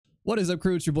What is up,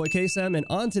 crew? It's your boy Kaycem, and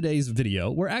on today's video,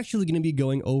 we're actually going to be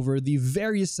going over the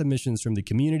various submissions from the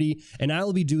community, and I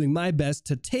will be doing my best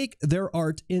to take their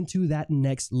art into that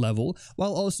next level,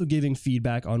 while also giving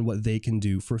feedback on what they can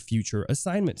do for future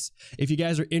assignments. If you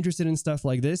guys are interested in stuff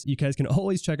like this, you guys can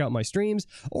always check out my streams,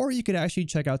 or you could actually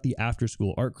check out the After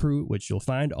School Art Crew, which you'll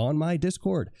find on my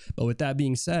Discord. But with that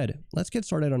being said, let's get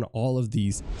started on all of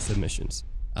these submissions.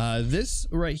 This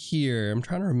right here, I'm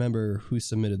trying to remember who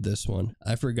submitted this one.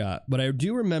 I forgot, but I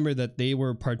do remember that they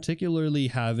were particularly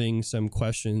having some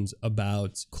questions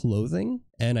about clothing,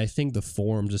 and I think the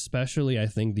forms, especially I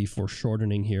think the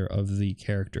foreshortening here of the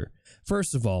character.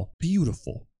 First of all,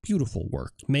 beautiful, beautiful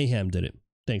work. Mayhem did it.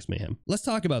 Thanks, Mayhem. Let's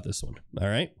talk about this one. All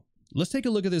right, let's take a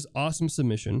look at this awesome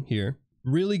submission here.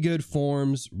 Really good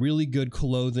forms, really good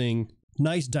clothing,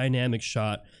 nice dynamic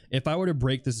shot. If I were to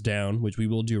break this down, which we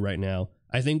will do right now,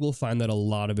 I think we'll find that a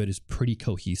lot of it is pretty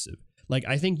cohesive. Like,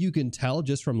 I think you can tell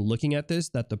just from looking at this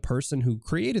that the person who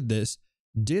created this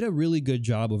did a really good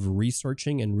job of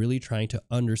researching and really trying to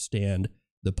understand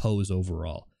the pose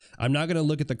overall. I'm not going to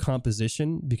look at the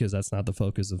composition because that's not the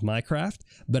focus of my craft,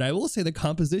 but I will say the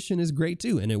composition is great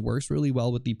too, and it works really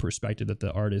well with the perspective that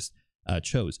the artist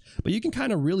chose. But you can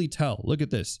kind of really tell, look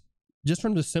at this. Just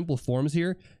from the simple forms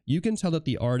here, you can tell that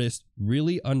the artist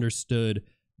really understood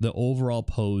the overall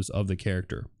pose of the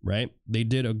character, right? They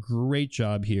did a great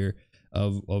job here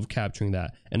of capturing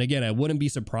that. And again, I wouldn't be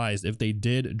surprised if they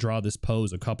did draw this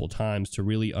pose a couple times to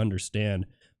really understand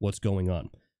what's going on.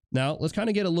 Now, let's kind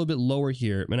of get a little bit lower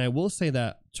here. And I will say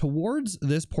that towards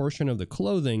this portion of the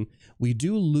clothing, we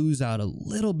do lose out a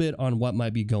little bit on what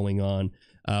might be going on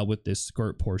with this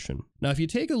skirt portion. Now, if you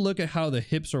take a look at how the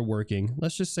hips are working,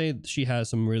 let's just say she has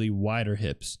some really wider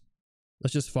hips.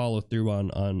 Let's just follow through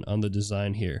on the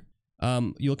design here.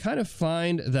 You'll kind of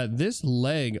find that this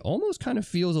leg almost kind of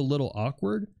feels a little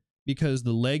awkward because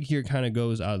the leg here kind of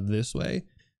goes out this way.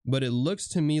 But it looks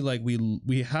to me like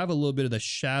we have a little bit of the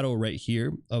shadow right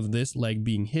here of this leg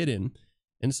being hidden.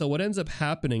 And so what ends up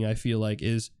happening, I feel like,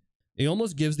 is it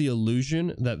almost gives the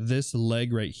illusion that this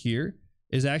leg right here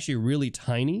is actually really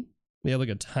tiny. We have like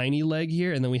a tiny leg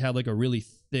here, and then we have like a really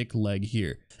thick leg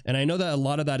here. And I know that a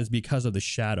lot of that is because of the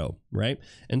shadow, right?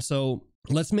 And so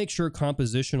let's make sure,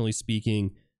 compositionally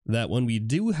speaking, that when we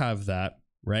do have that,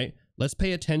 right, let's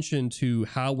pay attention to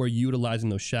how we're utilizing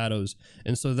those shadows.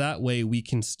 And so that way we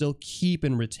can still keep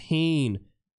and retain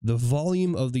the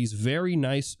volume of these very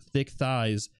nice thick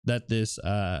thighs that this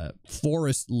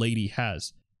forest lady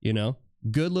has, you know?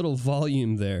 Good little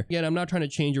volume there. Again, I'm not trying to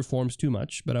change your forms too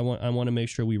much, but I want to make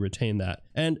sure we retain that.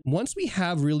 And once we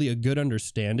have really a good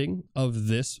understanding of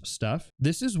this stuff,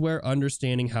 this is where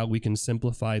understanding how we can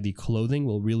simplify the clothing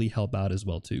will really help out as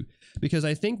well too. Because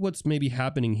I think what's maybe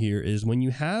happening here is when you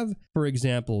have, for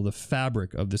example, the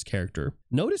fabric of this character,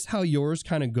 notice how yours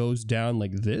kind of goes down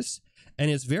like this, and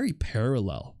it's very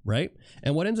parallel, right?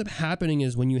 And what ends up happening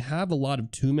is when you have a lot of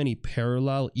too many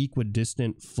parallel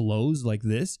equidistant flows like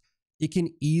this, it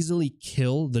can easily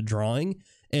kill the drawing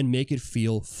and make it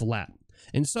feel flat.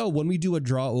 And so when we do a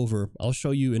draw over, I'll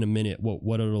show you in a minute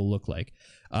what it'll look like.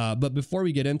 But before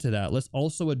we get into that, let's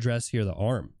also address here the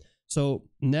arm. So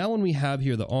now when we have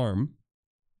here the arm,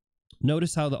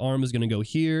 notice how the arm is going to go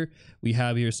here. We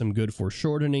have here some good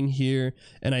foreshortening here.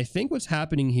 And I think what's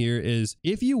happening here is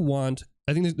if you want,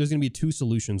 I think there's going to be two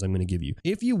solutions I'm going to give you.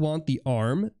 If you want the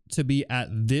arm to be at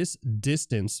this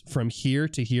distance from here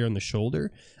to here on the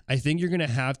shoulder, I think you're going to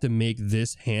have to make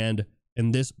this hand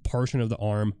and this portion of the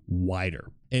arm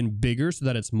wider and bigger so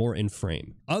that it's more in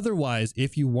frame. Otherwise,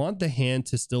 if you want the hand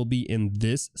to still be in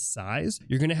this size,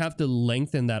 you're going to have to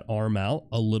lengthen that arm out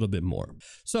a little bit more.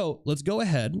 So let's go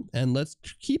ahead and let's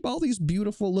keep all these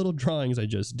beautiful little drawings I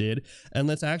just did, and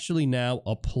let's actually now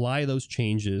apply those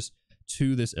changes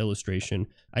to this illustration.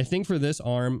 I think for this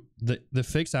arm, the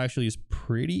fix actually is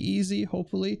pretty easy,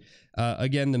 hopefully.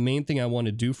 Again, the main thing I want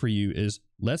to do for you is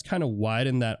let's kind of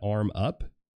widen that arm up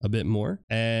a bit more,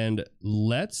 and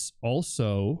let's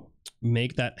also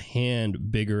make that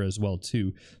hand bigger as well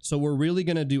too. So we're really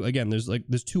going to do, again,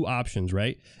 there's two options,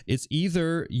 right? It's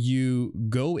either you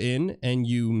go in and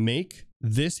you make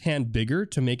this hand bigger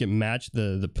to make it match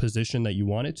the position that you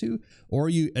want it to, or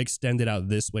you extend it out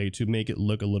this way to make it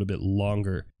look a little bit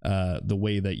longer the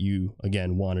way that you,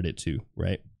 again, wanted it to,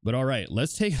 right? But all right,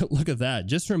 let's take a look at that.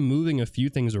 Just from moving a few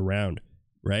things around,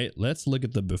 right? Let's look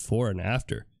at the before and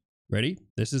after. Ready?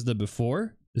 This is the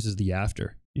before, this is the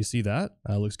after. You see that?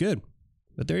 Looks good.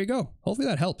 But there you go. Hopefully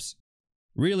that helps.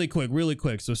 Really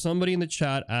quick. So somebody in the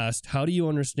chat asked, how do you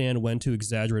understand when to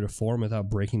exaggerate a form without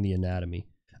breaking the anatomy?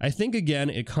 I think, again,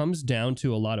 it comes down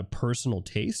to a lot of personal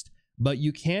taste. but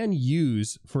you can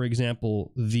use, for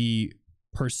example, the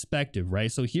perspective,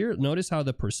 right? So here, notice how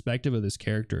the perspective of this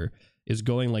character is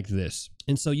going like this.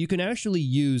 And so you can actually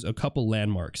use a couple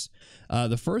landmarks.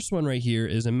 The first one right here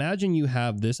is, imagine you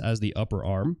have this as the upper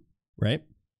arm, right?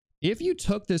 If you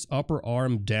took this upper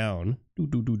arm down,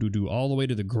 all the way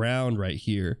to the ground right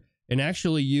here, and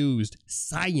actually used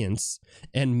science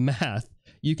and math,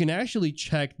 you can actually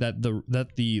check that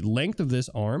the length of this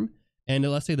arm, and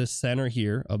let's say the center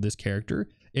here of this character,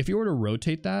 if you were to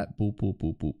rotate that, boop, boop,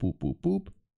 boop, boop, boop, boop, boop,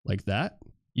 like that,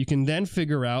 you can then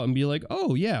figure out and be like,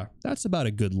 oh yeah, that's about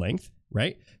a good length,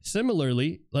 right?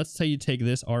 Similarly, let's say you take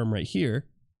this arm right here,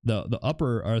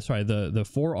 the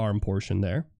forearm portion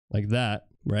there, like that,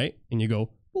 right? And you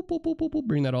go, boop, boop, boop, boop, boop,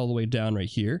 bring that all the way down right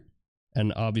here.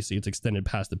 And obviously it's extended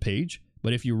past the page.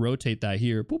 But if you rotate that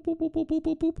here, boop, boop, boop, boop, boop,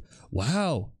 boop, boop,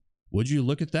 wow, would you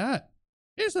look at that?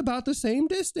 It's about the same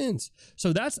distance.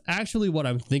 So that's actually what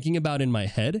I'm thinking about in my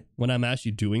head when I'm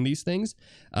actually doing these things.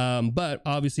 But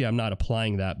obviously I'm not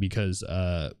applying that because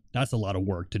that's a lot of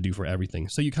work to do for everything.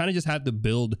 So you kind of just have to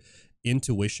build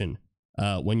intuition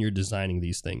when you're designing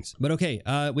these things. But okay,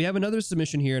 we have another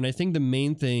submission here. And I think the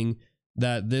main thing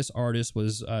that this artist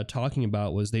was talking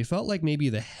about was they felt like maybe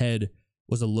the head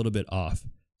was a little bit off.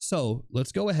 So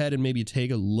let's go ahead and maybe take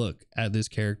a look at this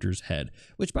character's head,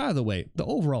 which, by the way, the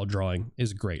overall drawing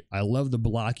is great. I love the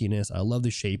blockiness. I love the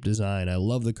shape design. I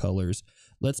love the colors.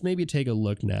 Let's maybe take a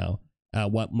look now at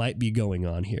what might be going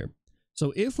on here.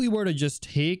 So if we were to just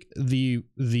take the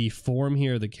form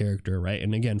here of the character, right?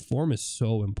 And again, form is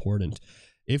so important.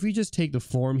 If we just take the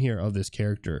form here of this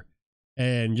character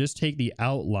and just take the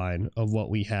outline of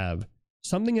what we have,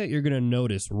 something that you're going to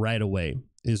notice right away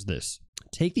is this.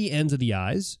 Take the ends of the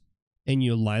eyes and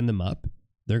you line them up.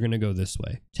 They're going to go this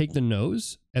way. Take the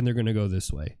nose and they're going to go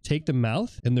this way. Take the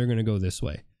mouth and they're going to go this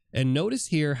way. And notice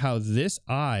here how this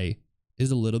eye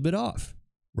is a little bit off,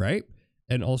 right?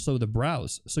 And also the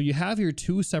brows. So you have here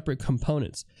two separate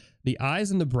components. The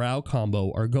eyes and the brow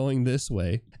combo are going this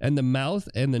way, and the mouth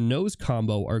and the nose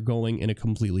combo are going in a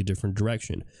completely different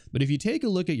direction. But if you take a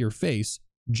look at your face,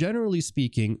 generally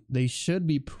speaking, they should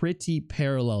be pretty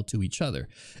parallel to each other.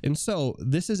 And so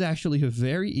this is actually a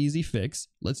very easy fix.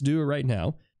 Let's do it right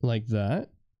now, like that.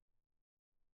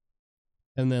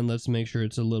 And then let's make sure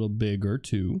it's a little bigger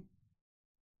too.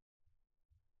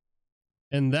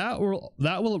 And that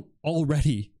will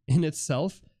already in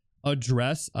itself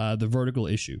address the vertical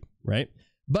issue, right?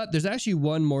 But there's actually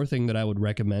one more thing that I would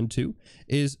recommend too,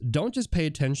 is don't just pay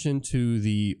attention to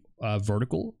the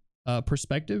vertical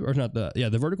perspective, or not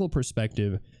the vertical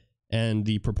perspective and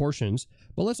the proportions,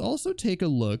 but let's also take a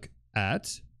look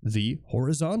at the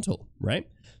horizontal, right?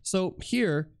 So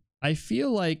here, I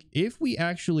feel like if we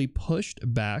actually pushed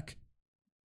back,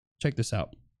 check this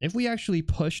out. If we actually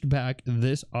pushed back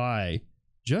this eye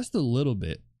just a little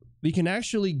bit, we can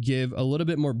actually give a little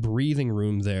bit more breathing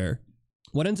room there.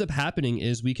 What ends up happening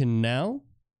is we can now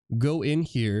go in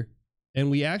here and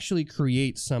we actually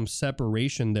create some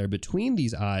separation there between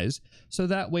these eyes, so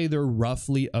that way they're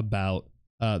roughly about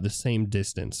the same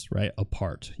distance, right,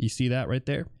 apart. You see that right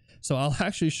there? So I'll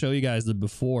actually show you guys the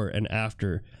before and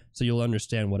after, so you'll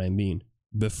understand what I mean.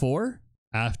 Before,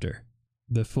 after.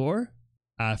 Before,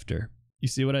 after. You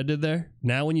see what I did there?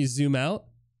 Now when you zoom out,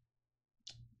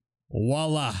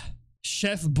 voila,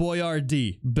 Chef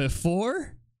Boyardee.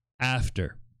 Before,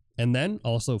 after. And then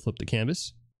also flip the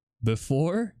canvas.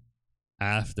 Before,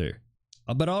 after.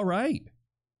 But all right,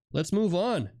 let's move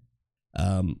on.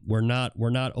 We're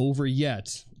not over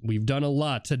yet. We've done a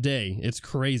lot today. It's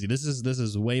crazy. This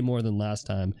is way more than last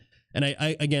time. And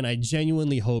I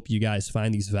genuinely hope you guys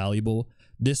find these valuable.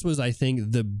 This was, I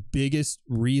think, the biggest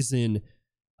reason.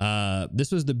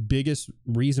 This was the biggest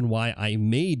reason why I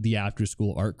made the After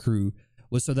School Art Crew,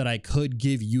 was so that I could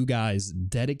give you guys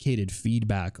dedicated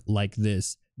feedback like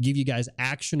this, give you guys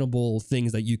actionable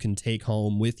things that you can take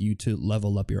home with you to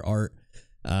level up your art,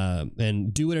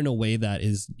 and do it in a way that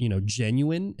is, you know,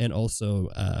 genuine and also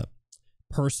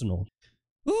personal.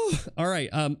 Ooh, all right.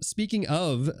 Speaking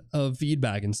of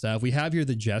feedback and stuff, we have here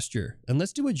the gesture, and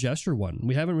let's do a gesture one.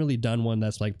 We haven't really done one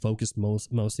that's like focused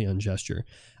mostly on gesture.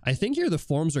 I think here the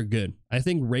forms are good. I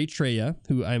think Rhaytreya,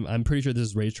 who I'm pretty sure this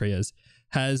is Rhaytreya's,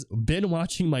 has been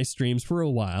watching my streams for a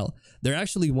while. They're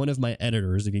actually one of my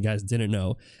editors, if you guys didn't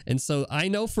know. And so I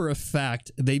know for a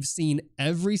fact they've seen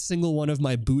every single one of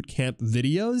my bootcamp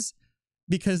videos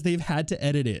because they've had to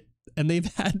edit it. And they've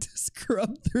had to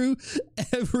scrub through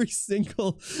every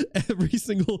single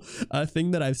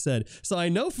thing that I've said. So I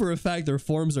know for a fact their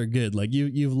forms are good. Like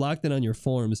you've locked in on your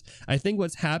forms. I think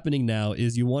what's happening now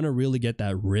is you want to really get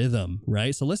that rhythm,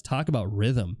 right? So let's talk about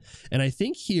rhythm. And I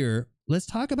think here, let's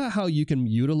talk about how you can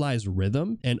utilize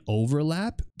rhythm and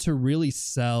overlap to really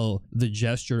sell the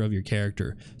gesture of your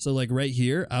character. So like right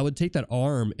here, I would take that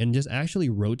arm and just actually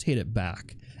rotate it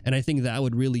back. And I think that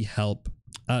would really help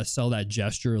sell that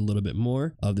gesture a little bit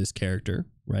more of this character,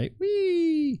 right?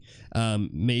 Whee!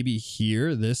 Maybe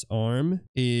here, this arm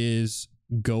is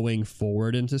going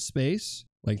forward into space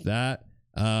like that.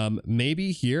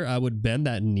 Maybe here I would bend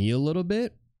that knee a little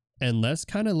bit, and let's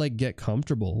kind of like get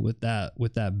comfortable with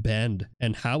that bend.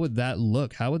 And how would that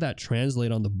look? How would that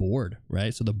translate on the board,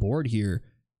 right? So the board here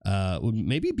would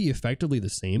maybe be effectively the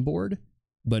same board,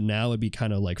 but now it'd be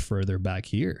kind of like further back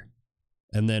here.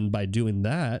 And then by doing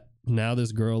that, now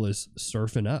this girl is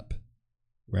surfing up,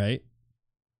 right?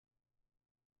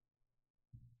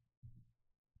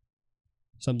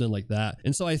 Something like that.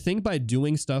 And so I think by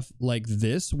doing stuff like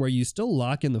this, where you still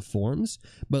lock in the forms,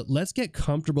 but let's get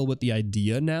comfortable with the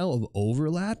idea now of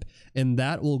overlap, and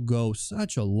that will go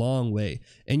such a long way.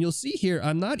 And you'll see here,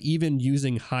 I'm not even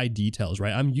using high details,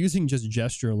 right? I'm using just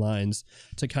gesture lines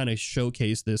to kind of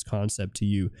showcase this concept to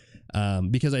you,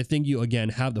 because I think you, again,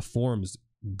 have the forms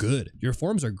good. Your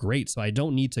forms are great, so I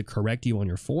don't need to correct you on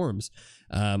your forms.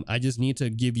 I just need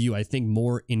to give you, I think,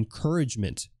 more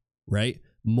encouragement, right?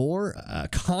 More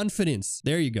confidence.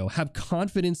 There you go. Have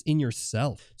confidence in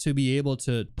yourself to be able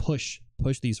to push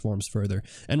these forms further.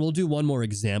 And we'll do one more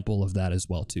example of that as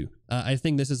well too. I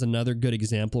think this is another good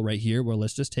example right here, where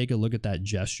let's just take a look at that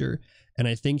gesture. And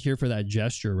I think here for that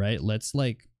gesture, right, let's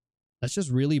just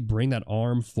really bring that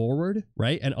arm forward,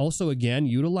 right? And also, again,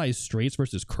 utilize straights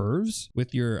versus curves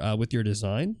with your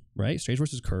design, right? Straights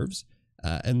versus curves.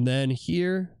 And then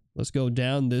here, let's go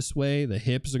down this way. The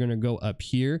hips are going to go up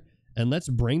here. And let's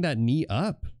bring that knee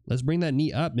up. Let's bring that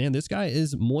knee up, man. This guy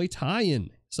is Muay Thai-ing.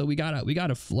 So we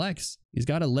gotta flex. He's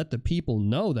gotta let the people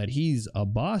know that he's a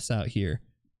boss out here,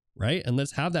 right? And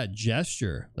let's have that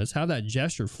gesture. Let's have that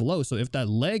gesture flow. So if that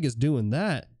leg is doing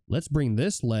that, let's bring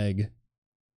this leg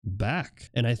back.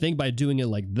 And I think by doing it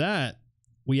like that,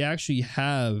 we actually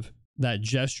have that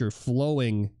gesture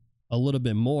flowing a little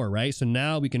bit more, right? So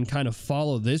now we can kind of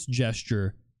follow this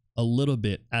gesture a little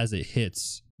bit as it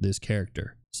hits this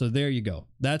character. So there you go.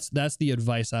 That's the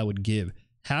advice I would give.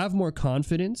 Have more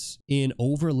confidence in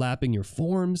overlapping your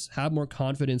forms, have more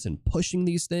confidence in pushing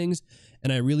these things.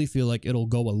 And I really feel like it'll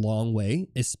go a long way,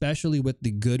 especially with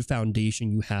the good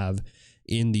foundation you have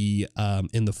in the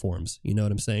forms. You know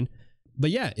what I'm saying?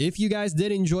 But yeah, if you guys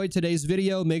did enjoy today's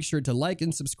video, make sure to like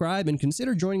and subscribe, and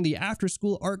consider joining the After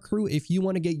School Art Crew if you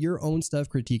want to get your own stuff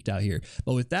critiqued out here.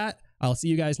 But with that, I'll see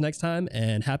you guys next time,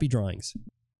 and happy drawings.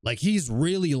 Like, he's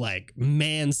really like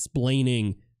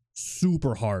mansplaining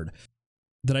super hard.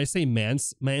 Did I say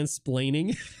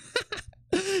mansplaining?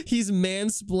 He's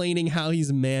mansplaining how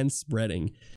he's manspreading.